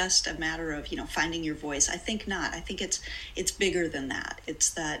it's just a matter of, you know, finding your voice. I think not. I think it's bigger than that.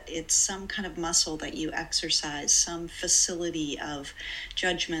 It's some kind of muscle that you exercise, some facility of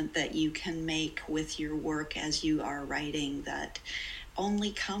judgment that you can make with your work as you are writing, that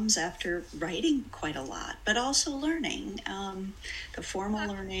only comes after writing quite a lot, but also learning, the formal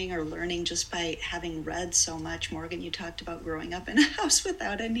learning, or learning just by having read so much. Morgan, you talked about growing up in a house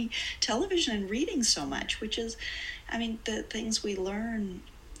without any television and reading so much, which is, I mean, the things we learn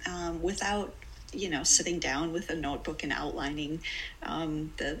without, you know, sitting down with a notebook and outlining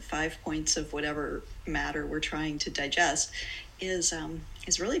the 5 points of whatever matter we're trying to digest is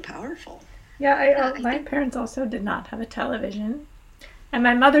really powerful. Yeah, my parents also did not have a television. And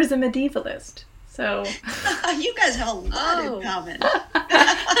my mother's a medievalist, so You guys have a lot in common.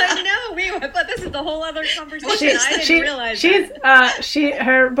 I know, but this is a whole other conversation. I didn't realize that.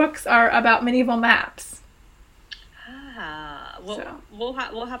 Her books are about medieval maps. Well, So.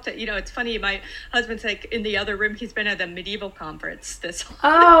 we'll have to. You know, it's funny. My husband's like in the other room. He's been at the medieval conference this.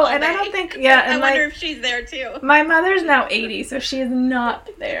 Oh, all and I day. don't think, yeah, I and wonder if she's there too. my mother's now 80, so she is not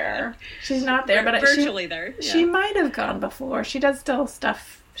there. She's not there, but virtually there. Yeah. She might have gone before. She does still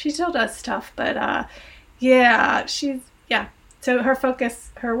stuff. She still does stuff, but yeah, So her focus,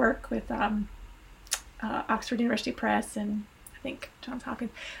 her work with Oxford University Press and I think Johns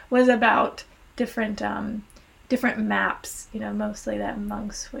Hopkins was about different maps, you know, mostly that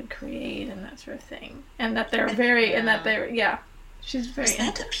monks would create and that sort of thing, and that they're very, and that they're, yeah, she's very. Is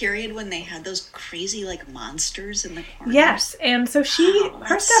that the period when they had those crazy like monsters in the corners? Yes, and so her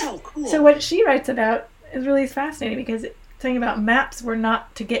that's stuff. so cool. So what she writes about is really fascinating, because saying about maps were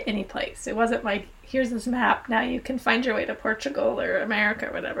not to get any place. It wasn't like, here's this map, now you can find your way to Portugal or America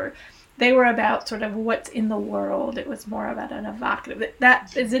or whatever. They were about sort of what's in the world. It was more about an evocative.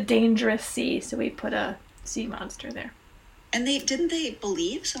 That is a dangerous sea, so we put a sea monster there. And didn't they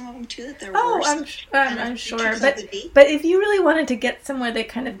believe, some of them too, that there Oh, were I'm sure. creatures of the deep? But if you really wanted to get somewhere, they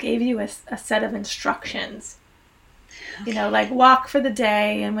kind of gave you a set of instructions. You know, like walk for the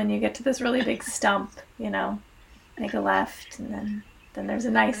day, and when you get to this really big stump, you know, make a left, and then there's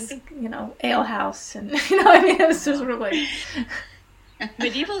a nice, you know, ale house, and you know, I mean, it was just sort of like.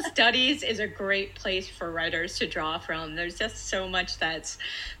 Medieval studies is a great place for writers to draw from. There's just so much that's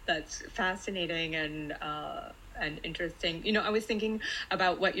fascinating and interesting. You know, I was thinking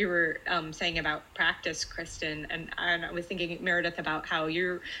about what you were saying about practice, Kristen, and I was thinking, Meredith, about how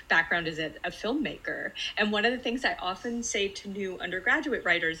your background is a filmmaker. And one of the things I often say to new undergraduate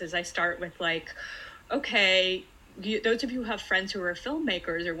writers is I start with like, okay, those of you who have friends who are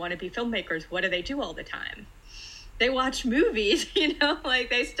filmmakers or want to be filmmakers, what do they do all the time? They watch movies,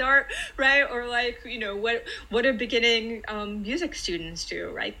 like they start, right? Or like, what do beginning music students do,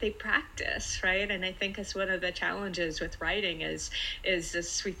 right? They practice, right? And I think it's one of the challenges with writing is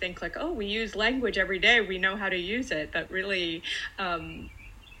this, we think like, oh, we use language every day, we know how to use it, but really,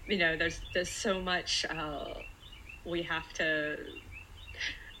 there's so much we have to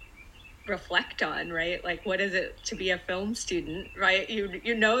reflect on, right? Like, what is it to be a film student, right?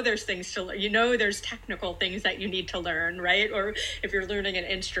 There's things to learn, there's technical things that you need to learn, right? Or if you're learning an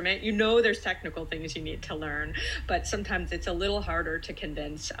instrument, there's technical things you need to learn, but sometimes it's a little harder to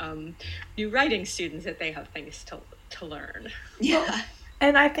convince new writing students that they have things to learn. Yeah.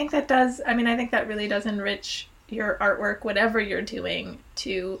 And I think that really does enrich your artwork, whatever you're doing,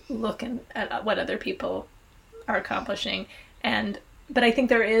 to look at what other people are accomplishing. But I think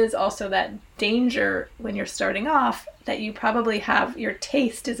there is also that danger when you're starting off that you probably have your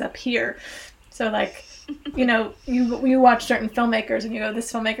taste is up here. So like, you watch certain filmmakers and you go,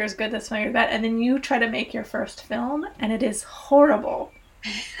 this filmmaker is good, this filmmaker is bad, and then you try to make your first film and it is horrible.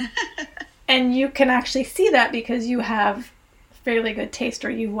 And you can actually see that because you have fairly good taste, or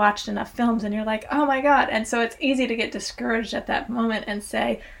you've watched enough films and you're like, oh my God. And so it's easy to get discouraged at that moment and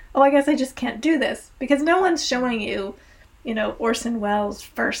say, oh, I guess I just can't do this, because no one's showing you, Orson Welles'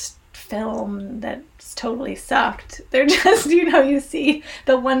 first film that's totally sucked. They're just, you see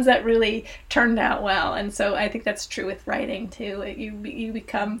the ones that really turned out well. And so I think that's true with writing too. You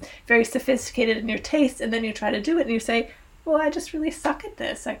become very sophisticated in your taste, and then you try to do it and you say, well, I just really suck at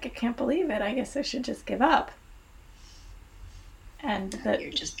this. I can't believe it. I guess I should just give up. And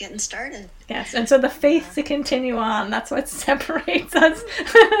you're just getting started. Yes, and so the faith to continue on, that's what separates us. Or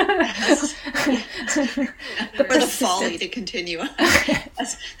the folly to continue on.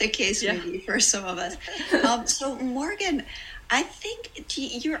 That's the case maybe for some of us. So Morgan, I think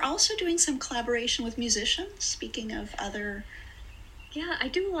you're also doing some collaboration with musicians, speaking of other... Yeah, I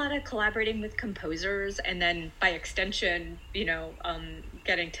do a lot of collaborating with composers, and then by extension,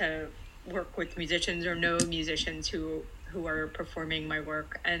 getting to work with musicians or know musicians who are performing my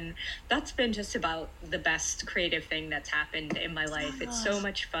work, and that's been just about the best creative thing that's happened in my life. It's so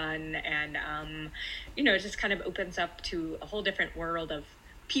much fun, and it just kind of opens up to a whole different world of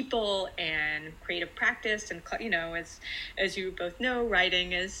people and creative practice. And as you both know,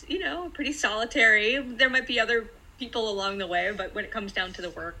 writing is pretty solitary. There might be other people along the way, but when it comes down to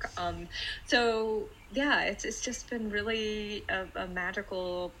the work, so yeah, it's just been really a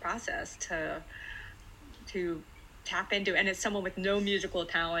magical process to tap into. And as someone with no musical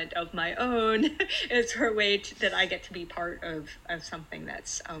talent of my own, it's her way that I get to be part of something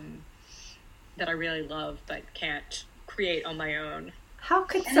that's that I really love but can't create on my own. How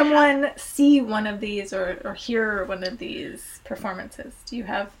could someone see one of these or hear one of these performances? Do you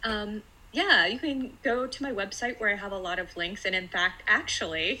have... Yeah, you can go to my website where I have a lot of links. And in fact,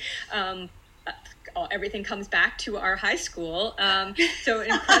 actually, everything comes back to our high school. So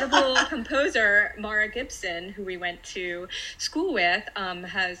an incredible composer, Mara Gibson, who we went to school with,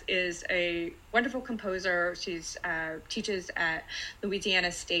 is a wonderful composer. She's teaches at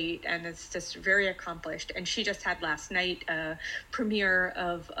Louisiana State and is just very accomplished. And she just had last night a premiere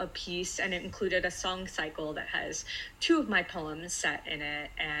of a piece, and it included a song cycle that has 2 of my poems set in it.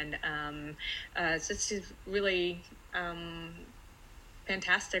 And it's just really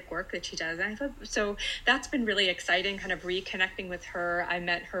fantastic work that she does. And I thought, so that's been really exciting, kind of reconnecting with her. I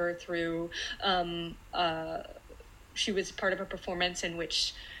met her through, she was part of a performance in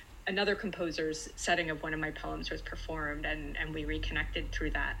which another composer's setting of one of my poems was performed, and we reconnected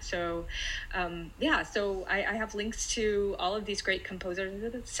through that. So, so I have links to all of these great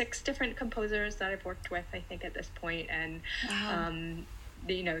composers, 6 different composers that I've worked with, I think, at this point. And, wow.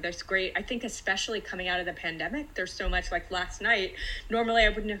 There's great, I think, especially coming out of the pandemic, there's so much. Like last night, normally I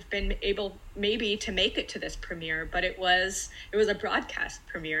wouldn't have been able maybe to make it to this premiere, but it was a broadcast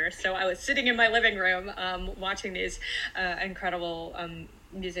premiere. So I was sitting in my living room watching these incredible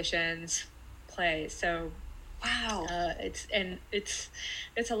musicians play. So wow, it's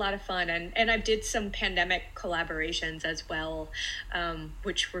a lot of fun, and I did some pandemic collaborations as well,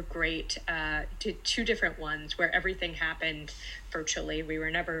 which were great. Did 2 different ones where everything happened virtually. We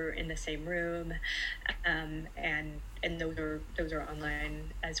were never in the same room, and those are online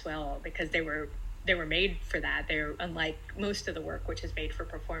as well, because they were made for that. They're, unlike most of the work which is made for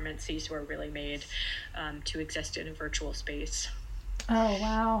performance, these were really made to exist in a virtual space. Oh,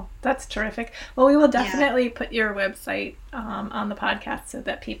 wow. That's terrific. Well, we will definitely put your website on the podcast so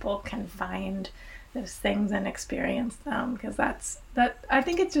that people can find those things and experience them, because I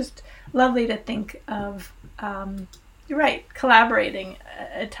think it's just lovely to think of you're right, collaborating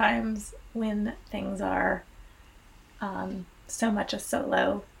at times when things are so much a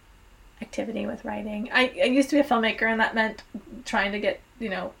solo activity with writing. I used to be a filmmaker, and that meant trying to get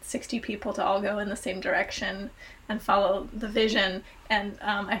 60 people to all go in the same direction and follow the vision, and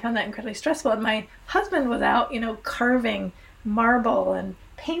I found that incredibly stressful. And my husband was out carving marble and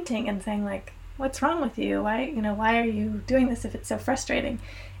painting and saying, like, what's wrong with you? Why are you doing this if it's so frustrating?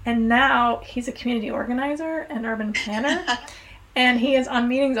 And now he's a community organizer and urban planner, and he is on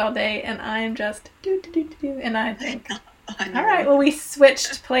meetings all day, and I'm just do, and I think, all right, well, we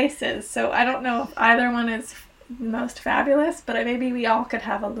switched places, so I don't know if either one is most fabulous, but maybe we all could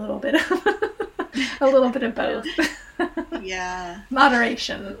have a little bit of both. Yeah.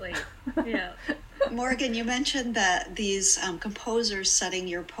 Moderation. Absolutely. Yeah. Morgan, you mentioned that these composers setting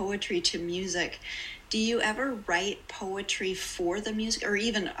your poetry to music. Do you ever write poetry for the music, or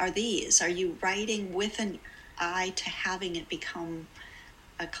even are you writing with an eye to having it become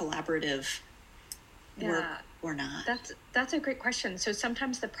a collaborative work or not? That's a great question. So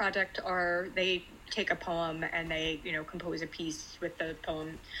sometimes the project they take a poem and they compose a piece with the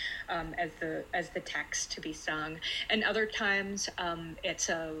poem as the text to be sung, and other times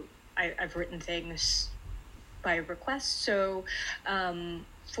I've written things by request. So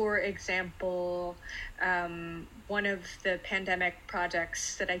for example, one of the pandemic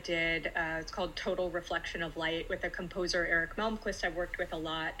projects that I did, it's called Total Reflection of Light, with a composer, Eric Malmquist, I've worked with a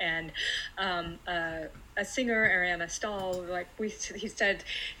lot, and a singer, Ariana Stahl, he said,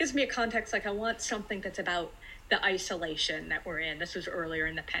 gives me a context, like, I want something that's about the isolation that we're in. This was earlier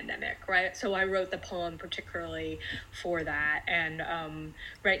in the pandemic, right? So I wrote the poem particularly for that. And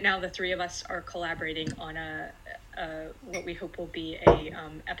right now the three of us are collaborating on what we hope will be a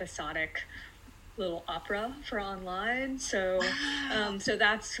episodic little opera for online. So so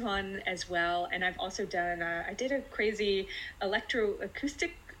that's fun as well. And I've also done, I did a crazy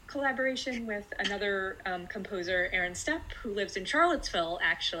electroacoustic collaboration with another composer, Aaron Stepp, who lives in Charlottesville,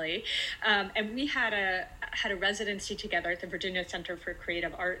 actually. And we had a residency together at the Virginia Center for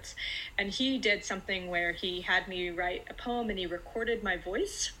Creative Arts. And he did something where he had me write a poem and he recorded my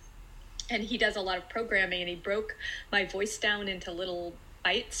voice. And he does a lot of programming, and he broke my voice down into little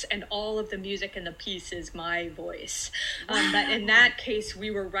bites, and all of the music in the piece is my voice. Wow. But in that case, we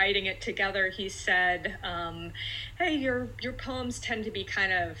were writing it together. He said, hey, your poems tend to be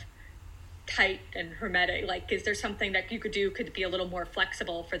kind of tight and hermetic. Like, is there something that you could be a little more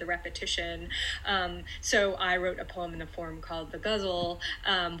flexible for the repetition? So I wrote a poem in the form called The Guzzle,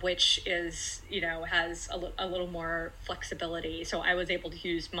 which is, has a little more flexibility. So I was able to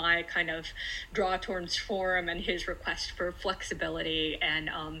use my kind of draw towards form and his request for flexibility. And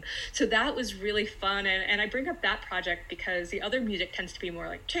so that was really fun. And I bring up that project because the other music tends to be more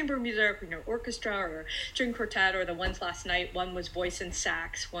like chamber music, orchestra or string quartet, or the ones last night, one was voice and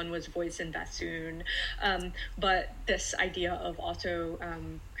sax, one was voice and bassoon, but this idea of also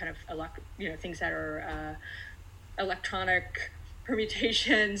kind of things that are electronic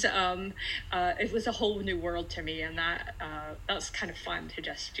permutations, it was a whole new world to me, and that was kind of fun to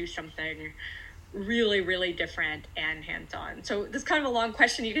just do something really, really different and hands-on. So this is kind of a long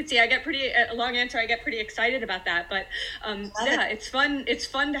question. You can see I get a long answer. I get pretty excited about that, but it's fun. It's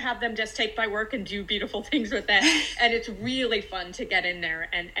fun to have them just take my work and do beautiful things with it. And it's really fun to get in there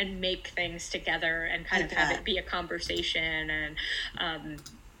and make things together and kind of have it be a conversation and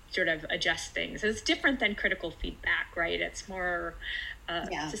sort of adjust things. It's different than critical feedback, right? It's more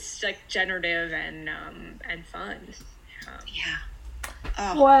just like generative and fun. Yeah.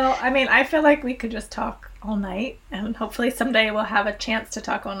 Oh. Well, I mean, I feel like we could just talk all night, and hopefully someday we'll have a chance to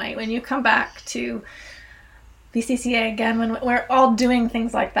talk all night. When you come back to VCCA again, when we're all doing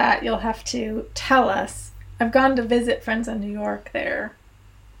things like that, you'll have to tell us. I've gone to visit friends in New York there,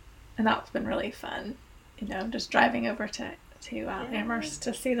 and that's been really fun. Just driving over to Amherst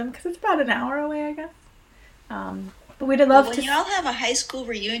to see them, because it's about an hour away, I guess. But we'd love to. When you all have a high school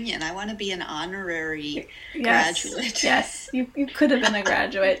reunion, I want to be an honorary graduate. Yes, you could have been a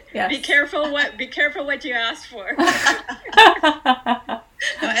graduate. Yes. Be careful what you ask for. No,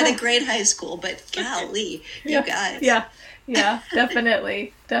 I had a great high school, but golly, you guys. Yeah,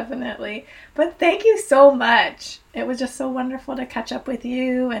 definitely. But thank you so much. It was just so wonderful to catch up with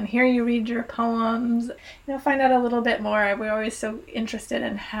you and hear you read your poems. Find out a little bit more. We're always so interested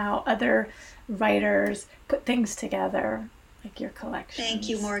in how other writers put things together, like your collection. Thank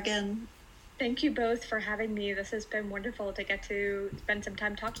you, Morgan. Thank you both for having me. This has been wonderful to get to spend some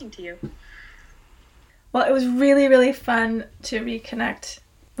time talking to you. Well, it was really, really fun to reconnect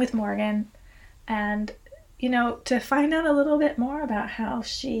with Morgan and, to find out a little bit more about how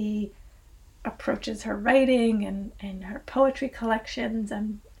she approaches her writing and her poetry collections,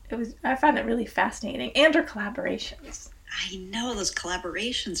 and I found it really fascinating, and her collaborations. I know, those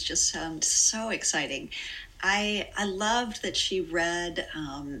collaborations just sound so exciting. I loved that she read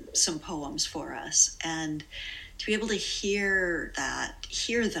some poems for us, and to be able to hear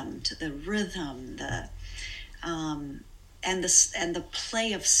them, to the rhythm, and the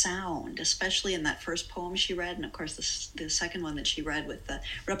play of sound, especially in that first poem she read, and of course the second one that she read with the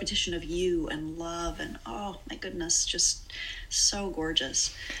repetition of you and love, and oh my goodness, just so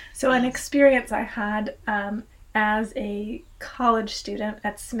gorgeous. So an experience I had as a college student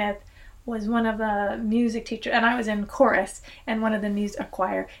at Smith was one of the music teachers, and I was in chorus, and one of the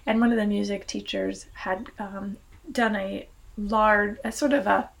choir, and one of the music teachers had done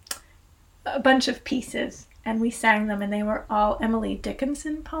a bunch of pieces, and we sang them, and they were all Emily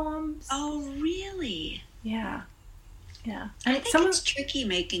Dickinson poems. Oh, really? Yeah. I think it's tricky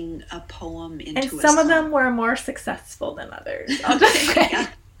making a poem into a song. And some of them were more successful than others, I'll just say.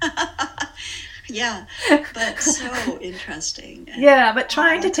 Yeah, but so interesting. Yeah, but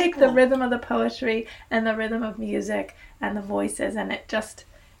trying to take the rhythm of the poetry and the rhythm of music and the voices, and it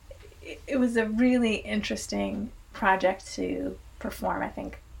was a really interesting project to perform. I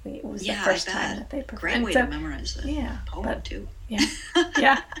think it was the first time that they performed. Great way to memorize the poem, too.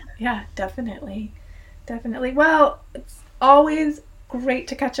 Yeah, definitely. Well, it's always great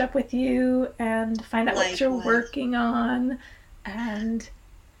to catch up with you and find out what you're working on, and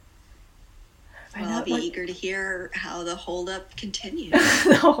I'll be eager to hear how the hold-up continues.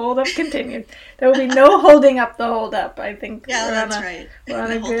 The hold-up continues. There will be no holding up the hold-up. I think we're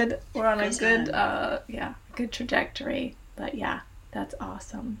on a good trajectory. But yeah, that's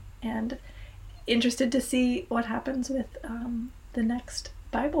awesome. And interested to see what happens with the next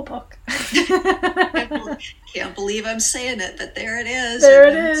Bible book. Can't believe I'm saying it, but there it is.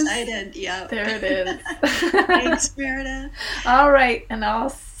 I'm excited. Yeah. There it is. Thanks, Meredith. All right, and I'll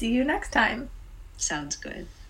see you next time. Sounds good.